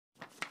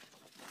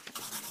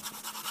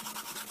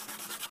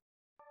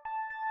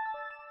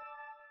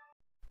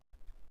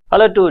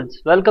Hello dudes,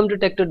 welcome to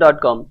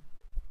tech2.com.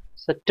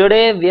 So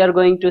today we are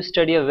going to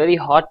study a very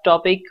hot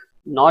topic,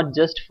 not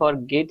just for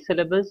GATE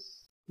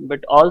syllabus but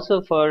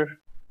also for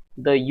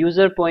the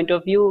user point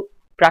of view,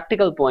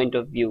 practical point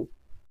of view.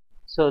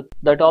 So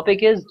the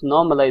topic is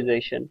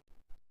normalization.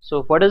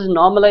 So what is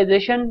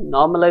normalization?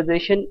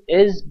 Normalization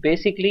is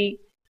basically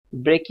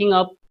breaking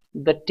up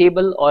the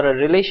table or a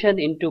relation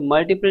into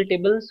multiple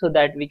tables so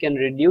that we can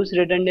reduce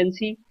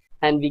redundancy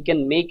and we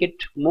can make it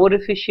more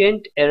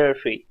efficient, error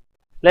free.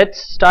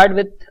 Let's start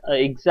with an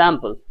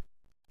example.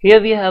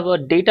 Here we have a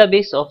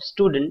database of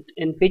student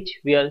in which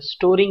we are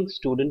storing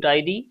student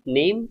ID,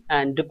 name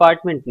and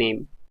department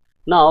name.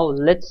 Now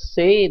let's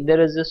say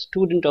there is a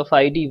student of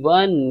ID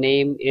 1,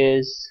 name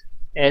is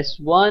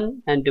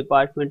S1 and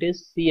department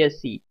is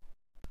CSE.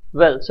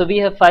 Well, so we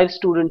have 5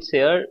 students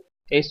here,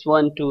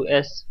 S1 to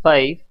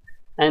S5,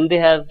 and they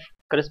have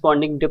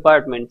corresponding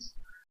departments.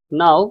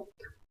 Now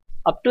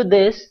up to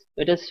this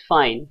it is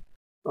fine.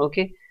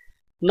 Okay,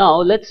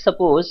 now let's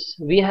suppose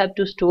we have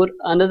to store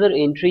another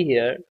entry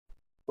here,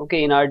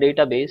 okay, in our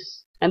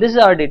database, and this is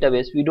our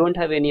database. We don't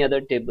have any other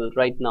table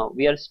right now.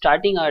 We are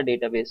starting our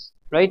database,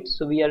 right?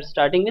 So we are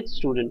starting with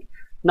student.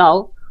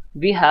 Now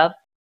we have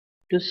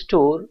to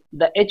store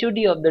the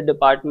HOD of the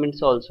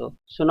departments also.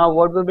 So now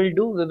what we will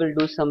do, we will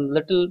do some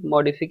little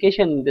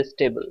modification in this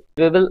table.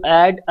 We will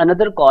add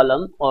another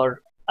column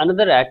or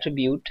another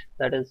attribute,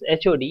 that is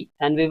HOD,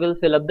 and we will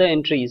fill up the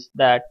entries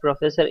that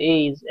Professor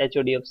A is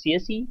HOD of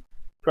CSE,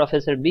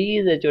 Professor B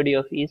is HOD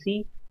of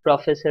EC,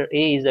 Professor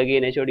A is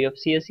again HOD of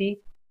CSE,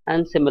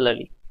 and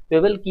similarly we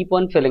will keep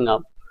on filling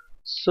up.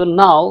 So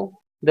now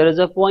there is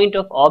a point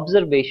of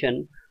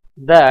observation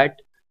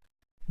that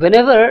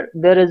whenever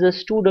there is a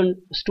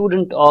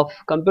student of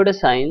computer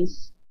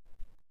science,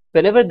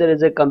 whenever there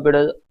is a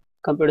computer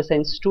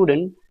science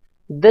student,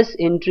 this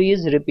entry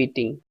is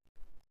repeating: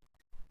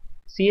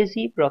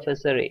 CSE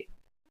Professor A,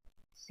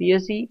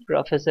 CSE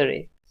Professor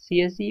A,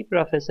 CSE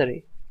Professor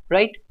A,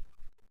 right?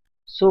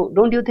 So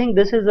don't you think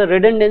this is a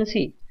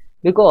redundancy?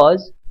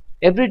 Because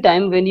every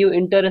time when you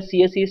enter a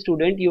CSE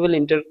student, you will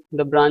enter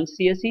the branch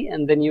CSE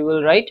and then you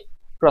will write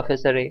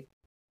Professor A,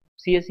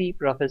 CSE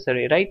Professor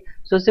A, right?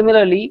 So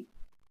similarly,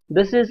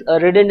 this is a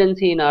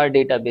redundancy in our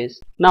database.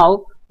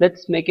 Now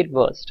let's make it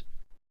worst.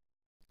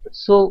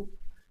 So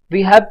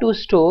we have to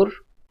store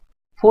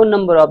phone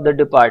number of the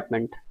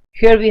department.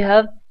 Here we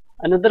have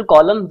another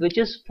column which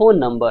is phone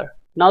number.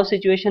 Now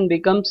situation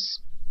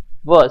becomes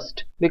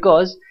worst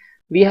because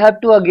we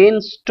have to again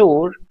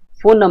store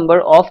phone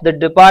number of the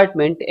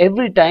department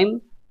every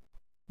time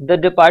the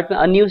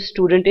department a new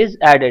student is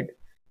added.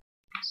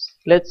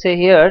 Let's say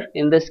here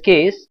in this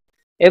case,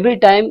 every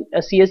time a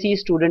CSE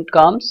student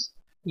comes,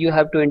 you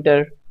have to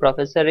enter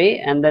Professor A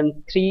and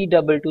then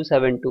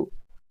 32272,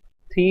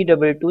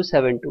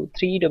 32272,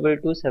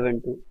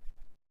 32272,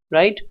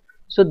 right?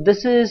 So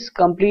this is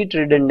complete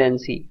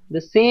redundancy.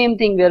 The same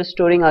thing we are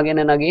storing again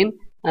and again,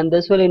 and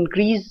this will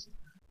increase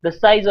the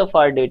size of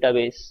our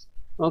database.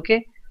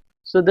 Okay,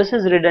 so this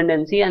is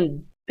redundancy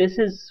and this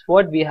is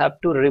what we have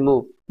to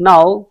remove.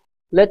 Now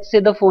let's say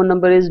the phone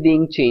number is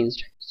being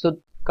changed. So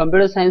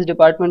computer science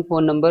department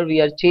phone number we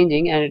are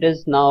changing and it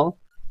is now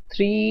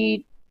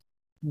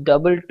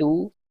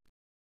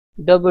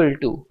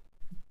 32222.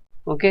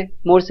 Okay,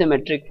 more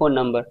symmetric phone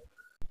number.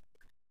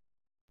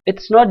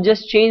 It's not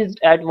just changed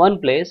at one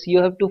place. You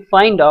have to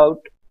find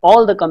out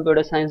all the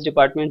computer science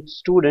department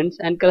students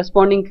and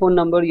corresponding phone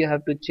number you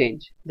have to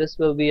change. This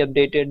will be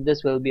updated,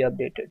 this will be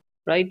updated,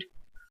 right?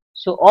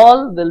 So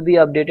all will be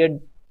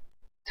updated: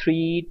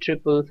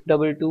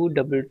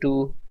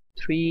 32222,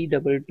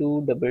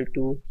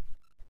 32222,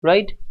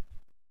 right?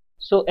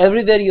 So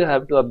everywhere you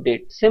have to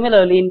update.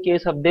 Similarly, in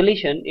case of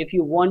deletion, if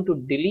you want to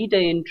delete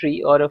an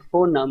entry or a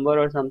phone number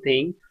or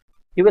something,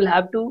 you will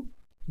have to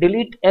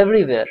delete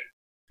everywhere.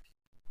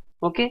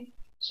 Okay,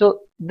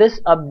 so this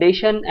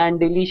updation and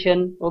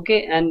deletion,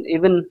 okay, and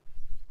even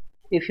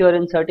if you are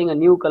inserting a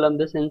new column,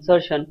 this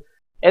insertion,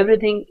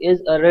 everything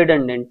is a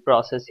redundant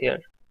process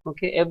here.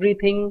 Okay,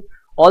 everything,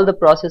 all the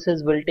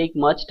processes will take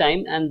much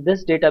time and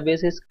this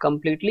database is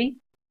completely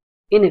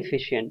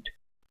inefficient.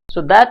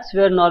 So that's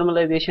where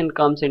normalization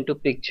comes into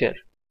picture.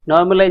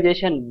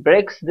 Normalization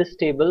breaks this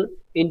table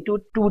into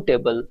two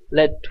tables.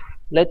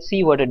 Let's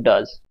see what it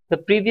does. The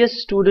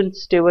previous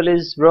students table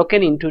is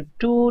broken into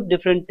two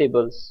different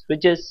tables,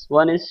 which is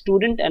one is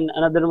student and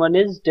another one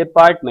is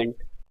department.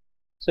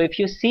 So if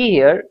you see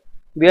here,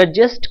 we are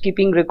just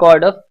keeping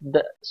record of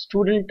the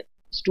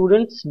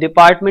student's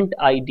department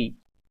ID,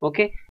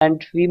 okay,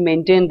 and we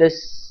maintain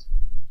this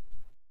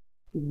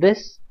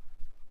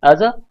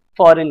as a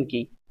foreign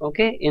key.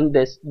 Okay, in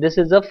this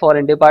is a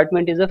foreign,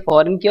 department is a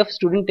foreign key of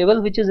student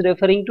table which is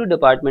referring to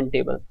department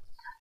table.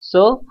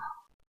 So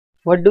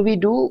what do we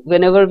do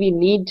whenever we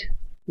need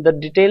the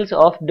details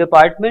of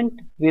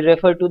department? We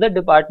refer to the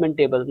department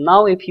table.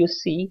 Now if you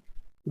see,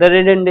 the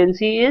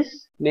redundancy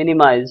is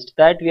minimized,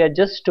 that we are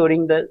just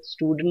storing the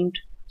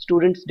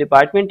student's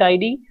department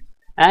ID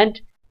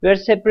and we are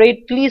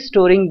separately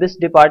storing this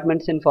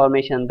department's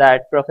information,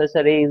 that Professor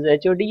A is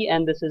HOD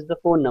and this is the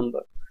phone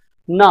number.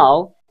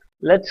 Now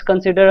let's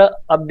consider a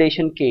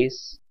updation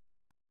case.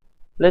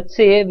 Let's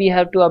say we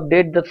have to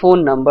update the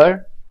phone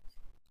number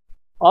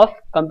of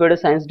computer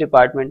science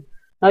department.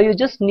 Now you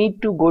just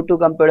need to go to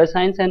computer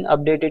science and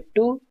update it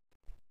to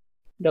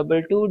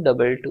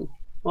 2222.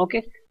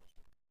 Okay,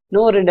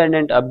 no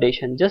redundant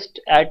updation, just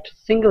at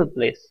single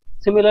place.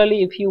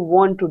 Similarly, if you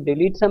want to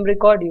delete some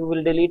record, you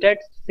will delete at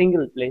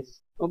single place.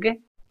 Okay,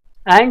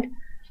 and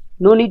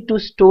no need to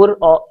store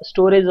or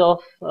storage of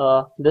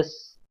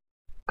this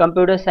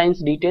computer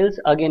science details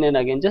again and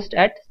again. Just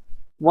at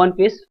one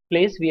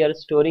place we are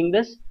storing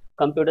this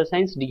computer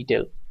science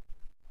detail.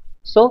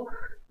 So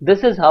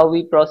this is how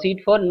we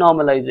proceed for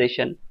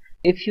normalization.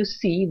 If you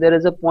see, there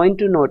is a point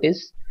to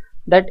notice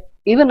that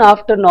even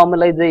after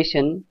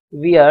normalization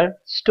we are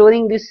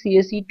storing this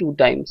CSE two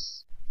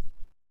times,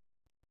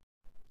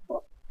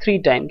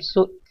 three times.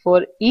 So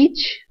for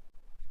each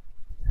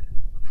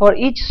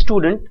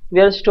student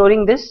we are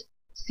storing this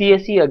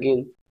CSE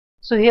again.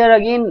 So here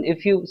again,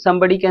 if you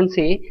somebody can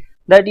say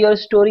that you are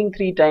storing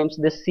three times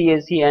this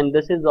CSE, and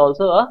this is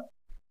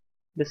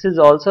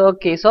also a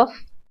case of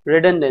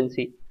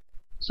redundancy.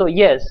 So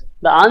yes,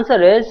 the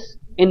answer is,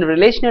 in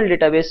relational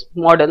database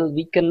model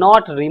we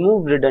cannot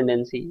remove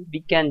redundancy.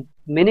 We can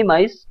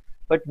minimize,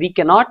 but we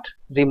cannot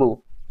remove.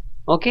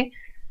 Okay,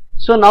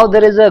 so now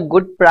there is a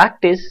good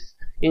practice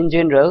in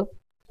general.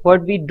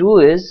 What we do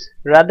is,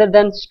 rather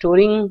than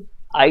storing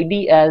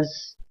ID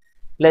as,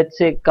 let's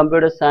say,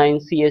 computer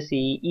science,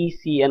 CSE,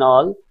 EC and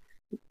all,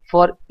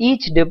 for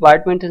each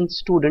department and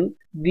student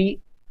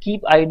we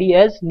keep ID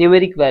as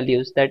numeric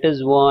values, that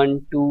is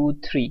 1, 2,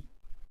 3.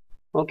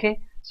 Okay,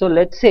 so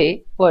let's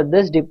say for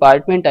this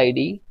department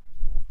ID,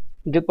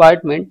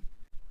 department,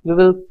 we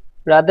will,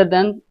 rather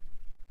than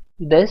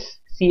this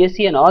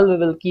CSE and all, we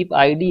will keep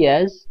ID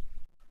as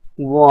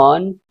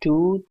 1,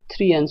 2,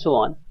 3 and so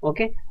on.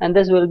 Okay, and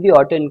this will be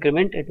auto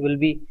increment. It will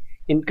be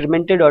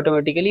incremented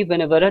automatically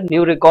whenever a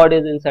new record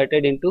is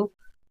inserted into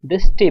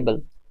this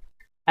table.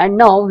 And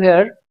now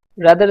here,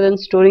 rather than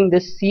storing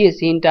this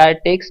CSE entire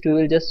text, we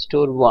will just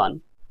store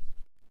 1,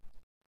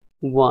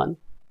 1,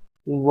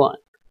 1.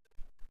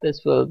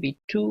 This will be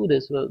 2,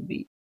 this will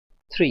be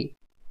 3.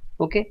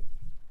 Okay,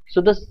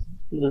 so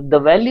the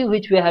value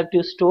which we have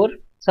to store,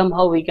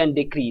 somehow we can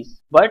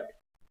decrease, but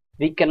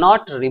we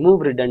cannot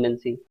remove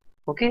redundancy.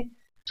 Okay,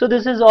 so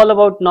this is all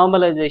about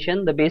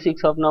normalization, the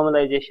basics of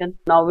normalization.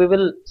 Now we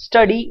will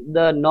study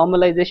the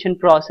normalization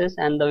process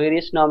and the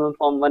various normal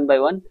form one by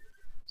one.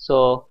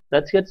 So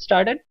let's get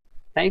started.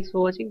 Thanks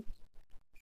for watching.